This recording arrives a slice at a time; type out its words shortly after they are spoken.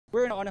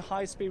We're on a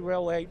high-speed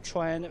railway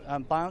train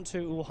bound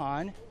to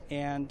Wuhan,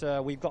 and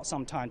we've got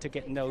some time to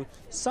get to know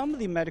some of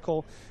the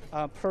medical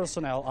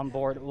personnel on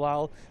board,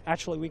 while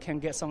actually we can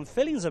get some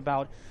feelings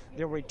about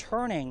their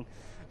returning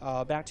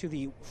back to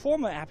the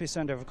former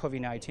epicenter of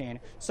COVID-19.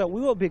 So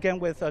we will begin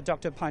with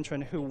Dr. Pan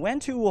Chun, who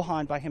went to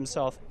Wuhan by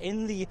himself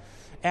in the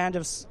end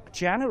of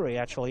January,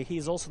 actually.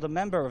 He's also the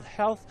member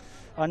of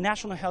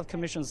National Health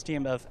Commission's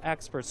team of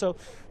experts. So,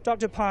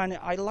 Dr. Pan,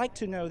 I'd like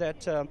to know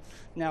that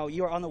now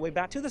you're on the way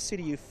back to the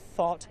city. You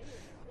fought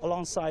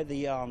alongside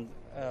the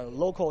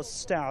local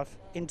staff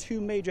in 2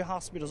 major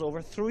hospitals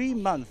over 3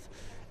 months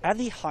at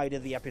the height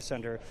of the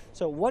epicenter.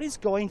 So what is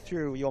going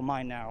through your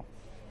mind now?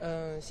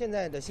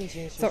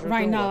 So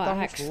right now,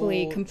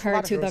 actually,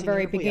 compared to the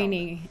very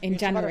beginning in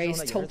January,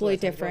 is totally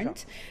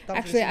different.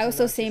 Actually, I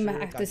also seem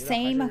at the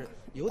same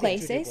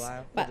places,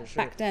 but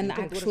back then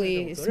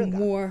actually it's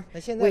more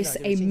with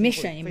a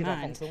mission in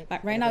mind.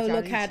 But right now,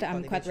 look at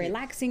I'm quite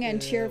relaxing and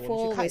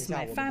cheerful with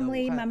my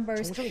family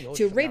members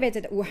to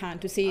revisit Wuhan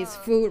to see its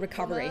full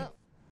recovery.